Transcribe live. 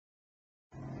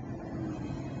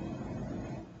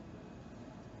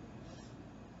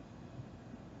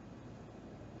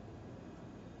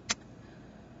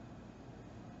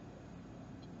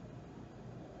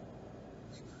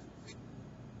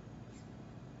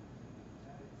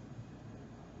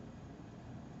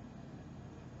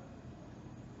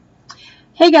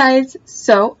Hey guys,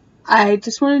 so I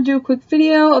just want to do a quick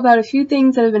video about a few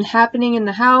things that have been happening in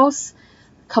the house.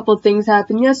 A couple of things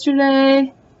happened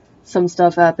yesterday, some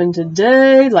stuff happened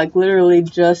today, like literally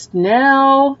just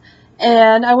now,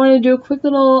 and I want to do a quick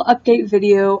little update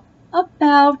video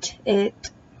about it.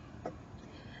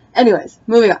 Anyways,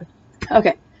 moving on.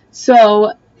 Okay,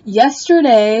 so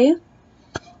yesterday,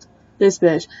 this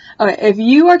bitch. Okay, if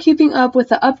you are keeping up with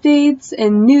the updates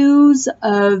and news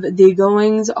of the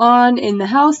goings on in the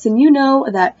house, then you know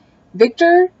that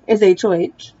Victor is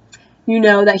HOH. You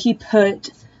know that he put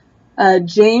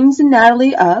James and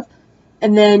Natalie up.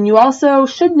 And then you also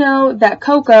should know that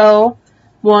Coco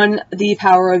won the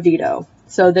power of veto.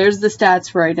 So there's the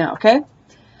stats for right now, okay?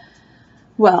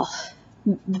 Well,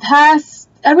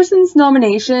 ever since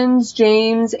nominations,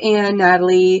 James and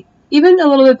Natalie, even a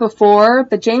little bit before,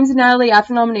 but James and Natalie,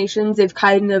 after nominations, they've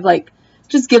kind of, like,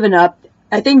 just given up.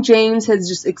 I think James has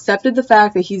just accepted the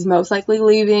fact that he's most likely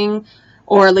leaving,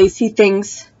 or at least he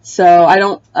thinks. So, I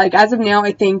don't, like, as of now,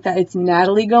 I think that it's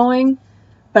Natalie going,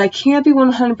 but I can't be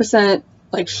 100%,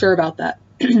 like, sure about that.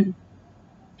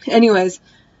 Anyways,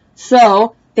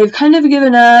 so, they've kind of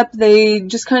given up. They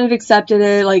just kind of accepted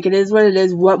it, like, it is what it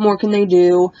is. What more can they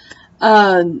do?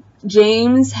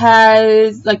 James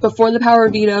has, like, before the power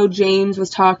of veto, James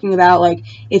was talking about, like,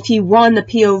 if he won the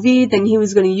POV, then he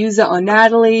was going to use it on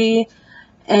Natalie,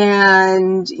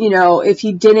 and, you know, if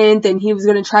he didn't, then he was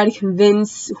going to try to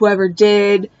convince whoever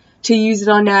did to use it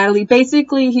on Natalie.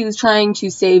 Basically, he was trying to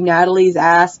save Natalie's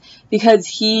ass, because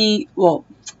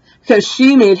because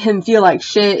she made him feel like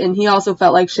shit, and he also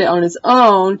felt like shit on his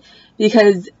own,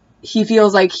 because he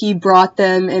feels like he brought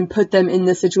them and put them in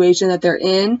the situation that they're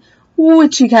in,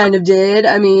 which he kind of did.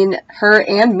 I mean, her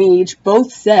and Meech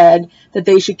both said that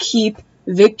they should keep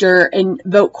Victor and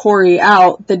vote Corey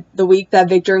out the week that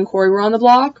Victor and Corey were on the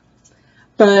block.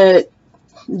 But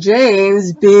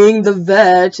James, being the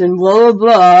vet and blah, blah,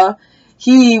 blah,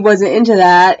 he wasn't into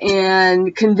that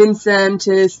and convinced them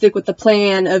to stick with the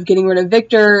plan of getting rid of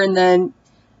Victor, and then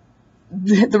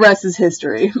the rest is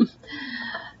history.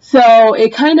 So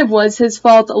it kind of was his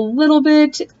fault a little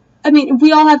bit. I mean,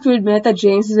 we all have to admit that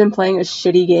James has been playing a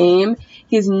shitty game.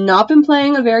 He's not been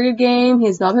playing a very good game. He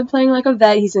has not been playing like a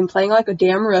vet. He's been playing like a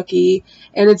damn rookie,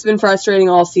 and it's been frustrating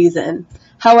all season.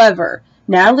 However,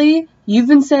 Natalie, you've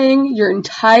been saying your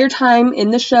entire time in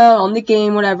the show, on the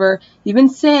game, whatever, you've been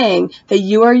saying that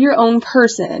you are your own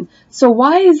person. So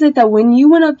why is it that when you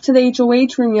went up to the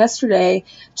HOH room yesterday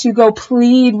to go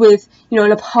plead with, you know,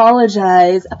 and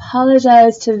apologize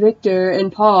to Victor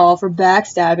and Paul for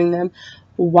backstabbing them,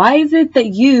 why is it that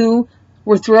you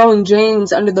were throwing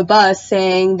James under the bus,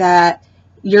 saying that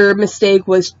your mistake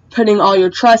was putting all your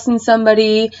trust in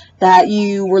somebody, that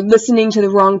you were listening to the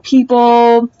wrong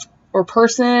people or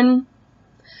person,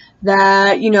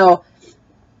 that,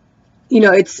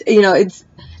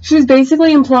 she was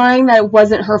basically implying that it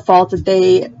wasn't her fault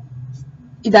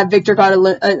that Victor got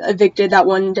evicted that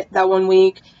one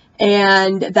week,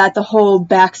 and that the whole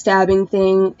backstabbing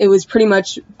thing, it was pretty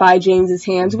much by James's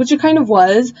hands, which it kind of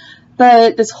was.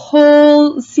 But this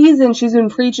whole season, she's been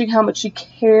preaching how much she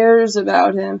cares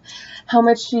about him, how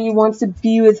much she wants to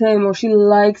be with him, or she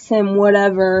likes him,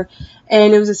 whatever.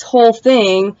 And it was this whole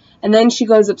thing, and then she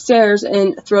goes upstairs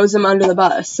and throws him under the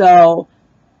bus. So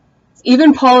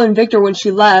even Paul and Victor, when she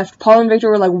left, Paul and Victor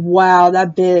were like, wow,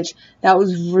 that bitch, that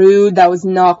was rude, that was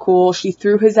not cool, she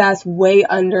threw his ass way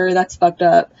under, that's fucked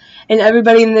up. And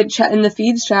everybody in the chat, in the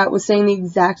feeds chat, was saying the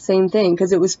exact same thing,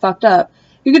 because it was fucked up.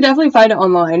 You could definitely find it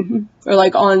online, or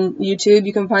like on YouTube,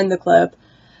 you can find the clip.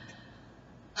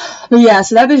 But yeah,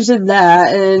 so that bitch did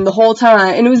that, and the whole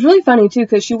time, and it was really funny too,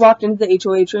 because she walked into the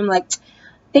HOH room like,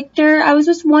 Victor, I was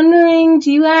just wondering,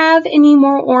 do you have any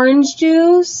more orange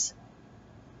juice?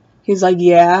 He's like,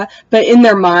 yeah. But in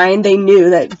their mind, they knew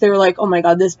that they were like, oh my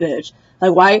god, this bitch.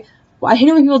 Like, why hate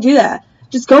it when people do that?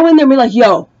 Just go in there and be like,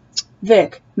 yo,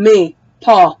 Vic, me,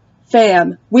 Paul,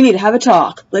 fam, we need to have a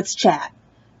talk. Let's chat.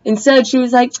 Instead, she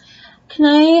was like, can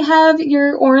I have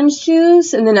your orange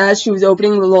juice? And then as she was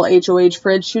opening the little HOH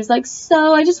fridge, she was like,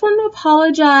 so I just wanted to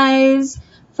apologize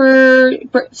for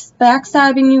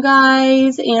backstabbing you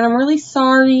guys, and I'm really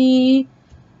sorry.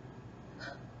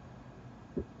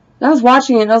 I was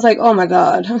watching it, and I was like, oh my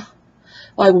god.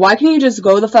 Like, why can't you just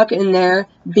go the fuck in there,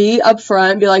 be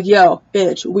upfront, be like, yo,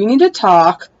 bitch, we need to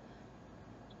talk,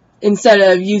 instead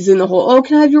of using the whole, oh,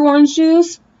 can I have your orange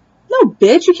juice? No,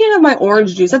 bitch, you can't have my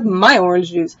orange juice. That's my orange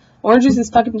juice. Orange juice is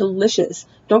fucking delicious.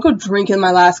 Don't go drinking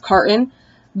my last carton.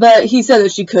 But he said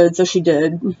that she could, so she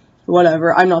did.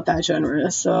 Whatever, I'm not that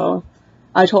generous, so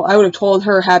I would have told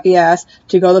her happy ass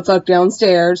to go the fuck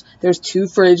downstairs. There's 2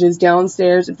 fridges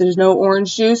downstairs. If there's no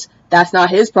orange juice, that's not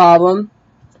his problem.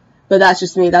 But that's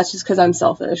just me. That's just because I'm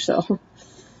selfish, so.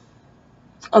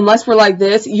 Unless we're like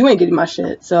this, you ain't getting my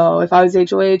shit. So if I was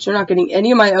HOH, you're not getting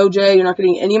any of my OJ. You're not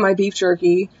getting any of my beef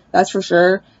jerky. That's for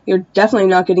sure. You're definitely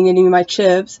not getting any of my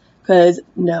chips. Because,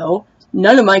 no,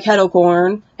 none of my kettle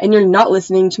corn. And you're not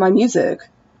listening to my music.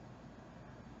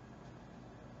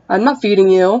 I'm not feeding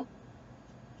you.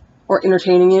 Or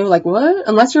entertaining you. Like, what?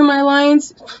 Unless you're in my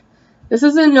alliance. This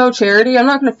isn't no charity. I'm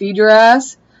not going to feed your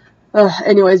ass. Ugh,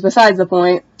 anyways, besides the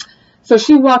point. So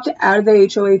she walked out of the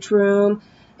HOH room.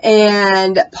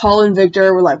 And Paul and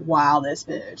Victor were like, wow, this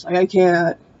bitch. Like, I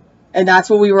can't. And that's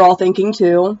what we were all thinking,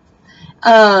 too.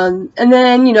 And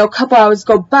then, you know, a couple hours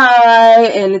go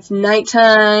by. And it's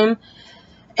nighttime.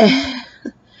 And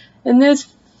this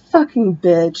fucking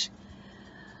bitch.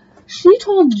 She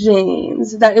told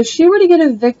James that if she were to get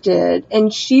evicted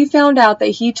and she found out that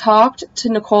he talked to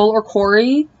Nicole or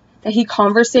Corey, that he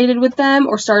conversated with them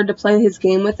or started to play his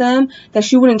game with them, that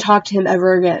she wouldn't talk to him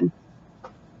ever again.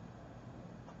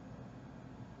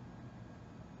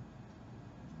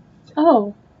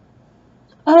 Oh,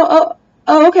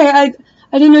 okay. I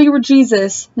didn't know you were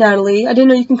Jesus, Natalie. I didn't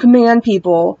know you can command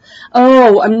people.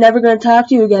 Oh, I'm never going to talk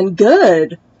to you again.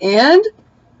 Good. And?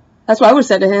 That's what I would have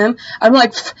said to him. I'm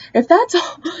like, if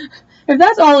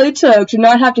that's all it took to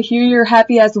not have to hear your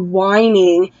happy ass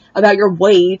whining about your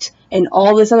weight and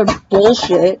all this other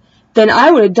bullshit, then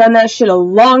I would have done that shit a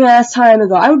long ass time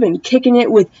ago. I would have been kicking it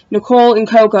with Nicole and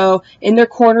Coco in their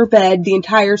corner bed the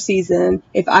entire season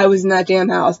if I was in that damn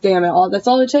house. Damn it. That's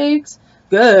all it takes?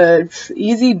 Good.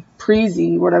 Easy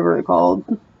breezy, whatever it's called.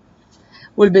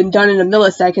 Would have been done in a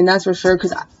millisecond, that's for sure,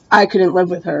 because I couldn't live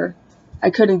with her. I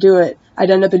couldn't do it. I'd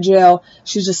end up in jail.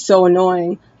 She's just so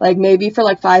annoying. Like, maybe for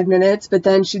like 5 minutes, but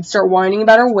then she'd start whining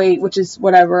about her weight, which is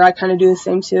whatever. I kind of do the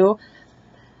same too.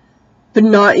 But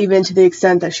not even to the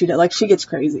extent that she did. Like, she gets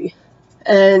crazy.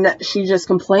 And she just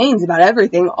complains about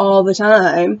everything all the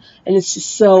time. And it's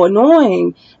just so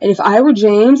annoying. And if I were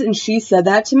James and she said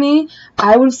that to me,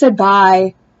 I would have said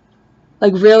bye.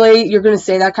 Like, really? You're going to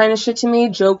say that kind of shit to me?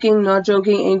 Joking, not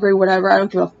joking, angry, whatever. I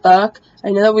don't give a fuck.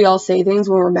 I know that we all say things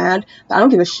when we're mad, but I don't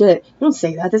give a shit. You don't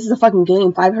say that. This is a fucking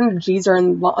game. 500 G's are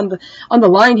on the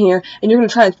line here, and you're going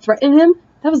to try to threaten him?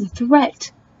 That was a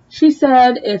threat. She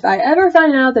said, if I ever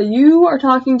find out that you are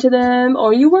talking to them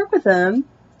or you work with them,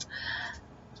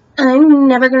 I'm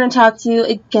never going to talk to you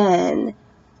again.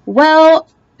 Well,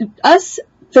 us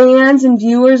fans and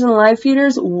viewers and live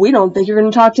feeders, we don't think you're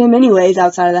going to talk to him anyways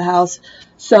outside of the house.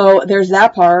 So there's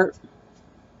that part.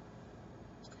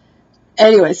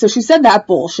 Anyway, so she said that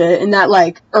bullshit and that,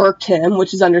 like, irked him,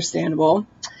 which is understandable.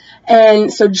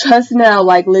 And so just now,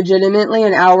 like, legitimately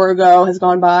an hour ago has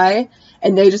gone by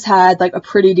and they just had, like, a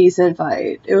pretty decent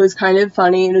fight. It was kind of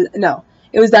funny.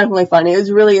 It was definitely funny. It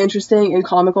was really interesting and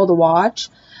comical to watch.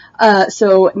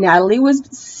 So Natalie was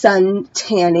sun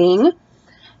tanning.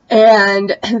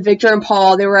 And Victor and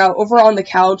Paul, they were out over on the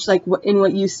couch, like, in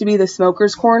what used to be the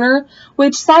smokers' corner.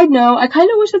 Which, side note, I kind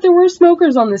of wish that there were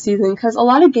smokers on this season, because a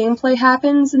lot of gameplay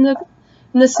happens in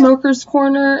the smokers'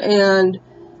 corner, and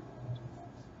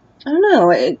I don't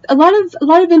know, a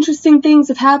lot of interesting things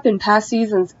have happened past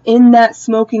seasons in that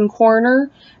smoking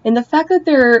corner, and the fact that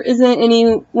there isn't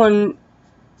anything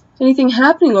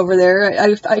happening over there,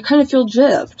 I kind of feel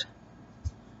gypped.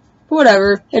 But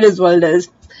whatever, it is what it is.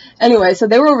 Anyway, so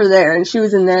they were over there, and she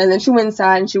was in there, and then she went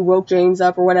inside, and she woke James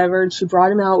up or whatever, and she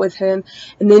brought him out with him,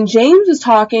 and then James was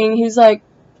talking. He was like,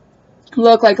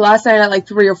 look, like, last night at, like,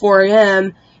 3 or 4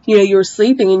 a.m., you know, you were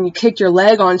sleeping, and you kicked your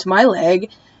leg onto my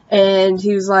leg, and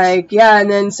he was like, yeah,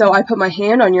 and then, so I put my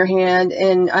hand on your hand,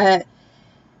 and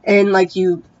like,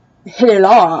 you hit it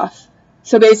off.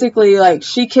 So basically, like,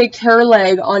 she kicked her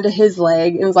leg onto his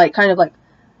leg, and it was, like, kind of like,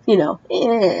 you know,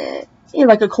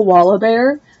 like a koala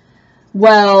bear.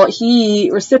 Well,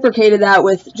 he reciprocated that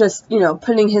with just, you know,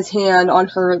 putting his hand on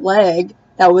her leg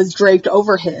that was draped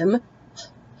over him.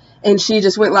 And she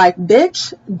just went like,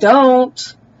 bitch,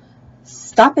 don't.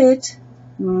 Stop it.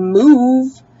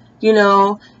 Move. You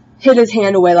know, hit his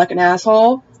hand away like an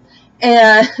asshole.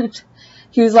 And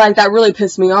he was like, that really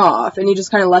pissed me off. And he just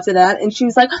kind of left it at. And she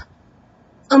was like,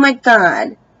 oh my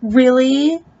god,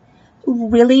 really?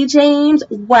 Really, James?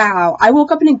 Wow. I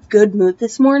woke up in a good mood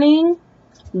this morning.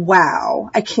 Wow,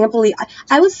 I can't believe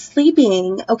I was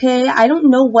sleeping, okay? I don't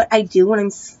know what I do when I'm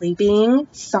sleeping.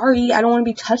 Sorry, I don't want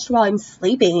to be touched while I'm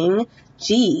sleeping.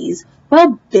 Jeez.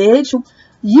 Well, bitch,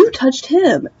 you touched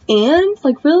him. And,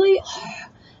 like, really?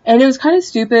 And it was kind of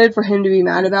stupid for him to be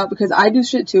mad about because I do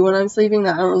shit too when I'm sleeping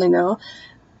that I don't really know.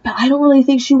 But I don't really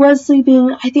think she was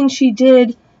sleeping. I think she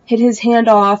did hit his hand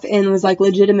off and was, like,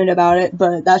 legitimate about it,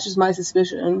 but that's just my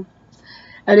suspicion.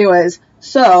 Anyways,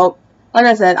 so, like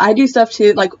I said, I do stuff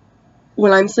too, like,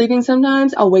 when I'm sleeping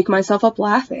sometimes, I'll wake myself up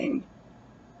laughing.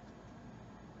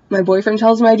 My boyfriend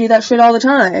tells me I do that shit all the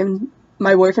time.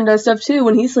 My boyfriend does stuff too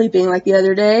when he's sleeping, like the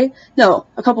other day. No,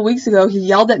 a couple weeks ago, he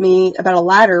yelled at me about a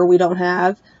ladder we don't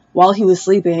have while he was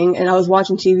sleeping, and I was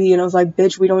watching TV, and I was like,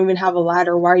 bitch, we don't even have a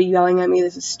ladder. Why are you yelling at me?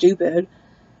 This is stupid.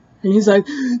 And he's like,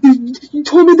 you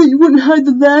told me that you wouldn't hide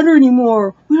the ladder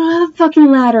anymore. We don't have a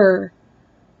fucking ladder.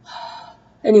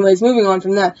 Anyways, moving on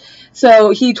from that.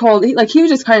 So he was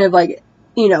just kind of like,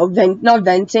 you know, not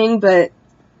venting, but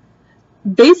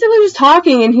basically just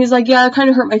talking, and he's like, yeah, it kind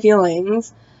of hurt my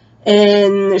feelings.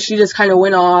 And she just kind of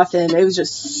went off, and it was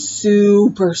just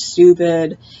super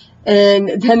stupid.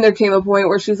 And then there came a point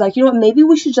where she was like, you know what, maybe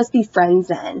we should just be friends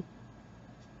then.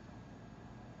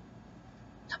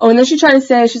 Oh, and then she tried to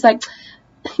say, she's like,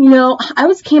 you know, I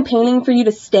was campaigning for you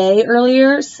to stay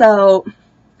earlier, so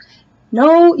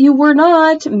no, you were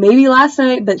not. Maybe last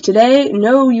night, but today,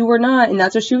 no, you were not. And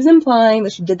that's what she was implying,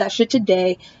 that she did that shit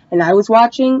today. And I was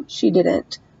watching, she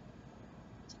didn't.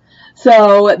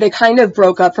 So they kind of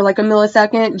broke up for like a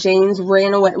millisecond. James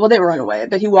ran away. Well, they didn't run away,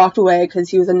 but he walked away because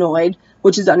he was annoyed,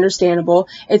 which is understandable.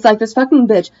 It's like, this fucking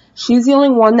bitch, she's the only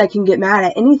one that can get mad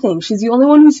at anything. She's the only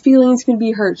one whose feelings can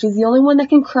be hurt. She's the only one that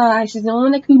can cry. She's the only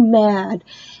one that can be mad.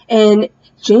 And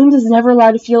James is never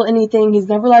allowed to feel anything. He's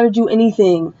never allowed to do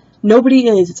anything. Nobody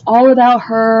is. It's all about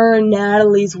her and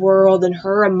Natalie's world and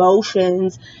her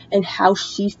emotions and how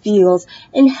she feels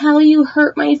and how you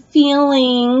hurt my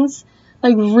feelings.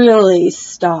 Like, really,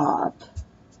 stop.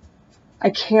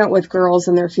 I can't with girls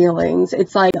and their feelings.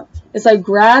 It's like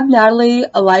grab Natalie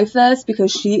a life vest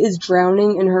because she is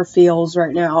drowning in her feels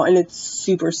right now, and it's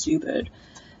super stupid.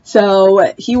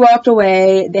 So he walked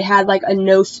away. They had like a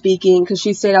no speaking because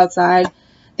she stayed outside.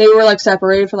 They were like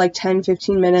separated for like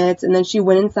 10-15 minutes, and then she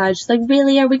went inside. She's like,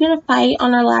 really, are we gonna fight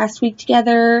on our last week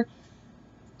together?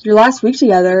 Your last week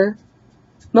together?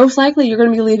 Most likely you're going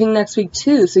to be leaving next week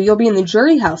too, so you'll be in the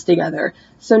jury house together.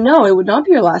 So no, it would not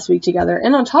be your last week together.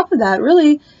 And on top of that,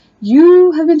 really,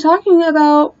 you have been talking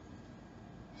about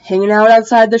hanging out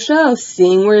outside the show,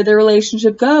 seeing where the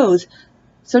relationship goes.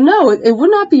 So no, it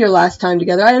would not be your last time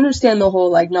together. I understand the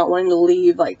whole, like, not wanting to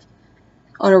leave, like,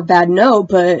 on a bad note,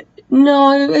 but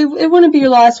no, it wouldn't be your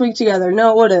last week together.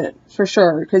 No, it wouldn't, for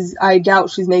sure, because I doubt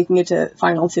she's making it to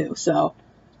final two, so.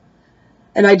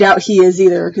 And I doubt he is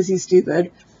either, because he's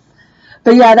stupid.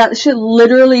 But yeah, that shit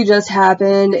literally just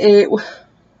happened.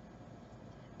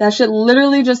 That shit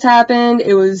literally just happened.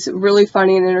 It was really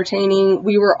funny and entertaining.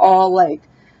 We were all, like,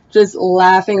 just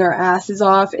laughing our asses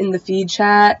off in the feed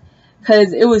chat,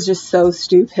 because it was just so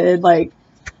stupid. Like,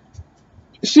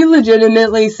 she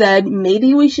legitimately said,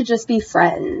 maybe we should just be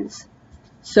friends.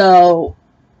 So,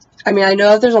 I mean, I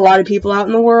know that there's a lot of people out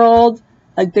in the world,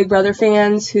 like Big Brother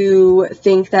fans, who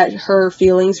think that her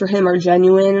feelings for him are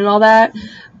genuine and all that,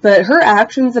 but her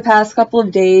actions the past couple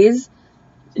of days,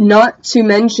 not to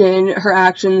mention her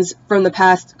actions from the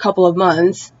past couple of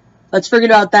months, let's forget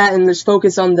about that and just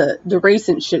focus on the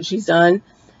recent shit she's done,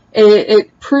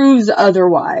 it proves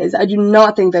otherwise. I do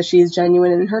not think that she is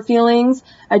genuine in her feelings.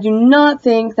 I do not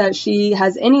think that she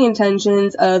has any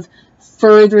intentions of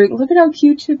furthering. Look at how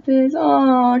cute Chip is.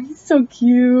 Oh, he's so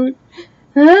cute.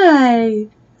 Hi.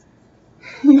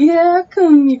 Yeah,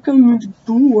 come here,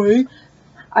 boy.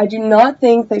 I do not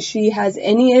think that she has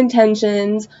any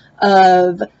intentions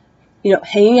of, you know,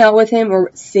 hanging out with him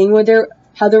or seeing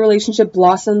how their relationship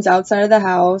blossoms outside of the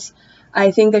house.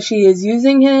 I think that she is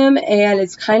using him, and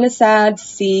it's kind of sad to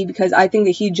see because I think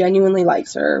that he genuinely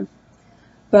likes her.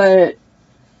 But,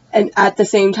 and at the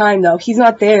same time, though, he's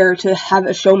not there to have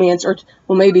a showmance, or,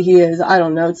 well, maybe he is. I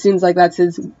don't know. It seems like that's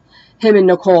him and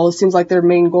Nicole, it seems like their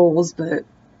main goals, but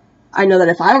I know that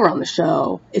if I were on the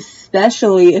show,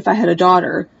 especially if I had a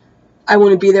daughter, I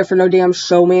wouldn't be there for no damn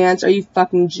showmance. Are you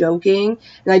fucking joking?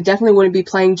 And I definitely wouldn't be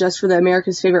playing just for the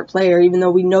America's Favorite Player, even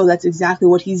though we know that's exactly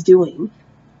what he's doing.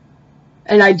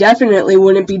 And I definitely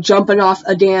wouldn't be jumping off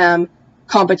a damn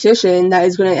competition that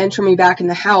is going to enter me back in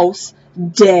the house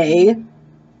day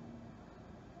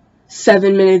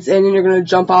 7 minutes in, and you're going to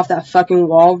jump off that fucking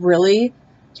wall. Really?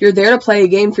 You're there to play a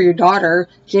game for your daughter.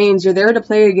 James, you're there to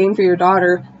play a game for your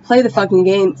daughter. Play the fucking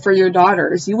game for your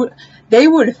daughters. I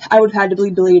would have had to be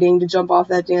bleeding to jump off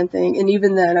that damn thing. And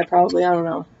even then, I don't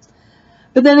know.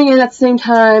 But then again, at the same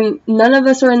time, none of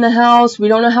us are in the house. We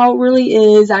don't know how it really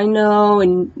is. I know.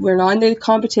 And we're not in the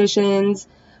competitions.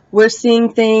 We're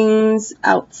seeing things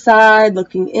outside,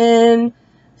 looking in.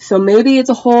 So maybe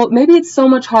it's so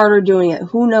much harder doing it.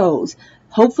 Who knows?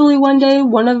 Hopefully one day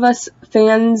one of us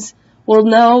fans will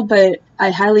know, but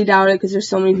I highly doubt it because there's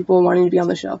so many people wanting to be on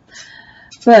the show.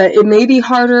 But it may be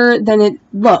harder than it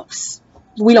looks.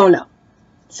 We don't know.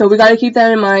 So we got to keep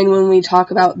that in mind when we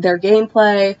talk about their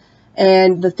gameplay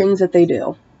and the things that they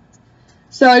do.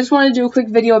 So I just want to do a quick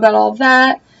video about all of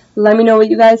that. Let me know what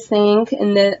you guys think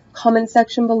in the comment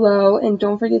section below. And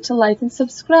don't forget to like and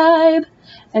subscribe.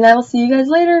 And I will see you guys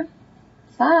later.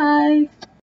 Bye.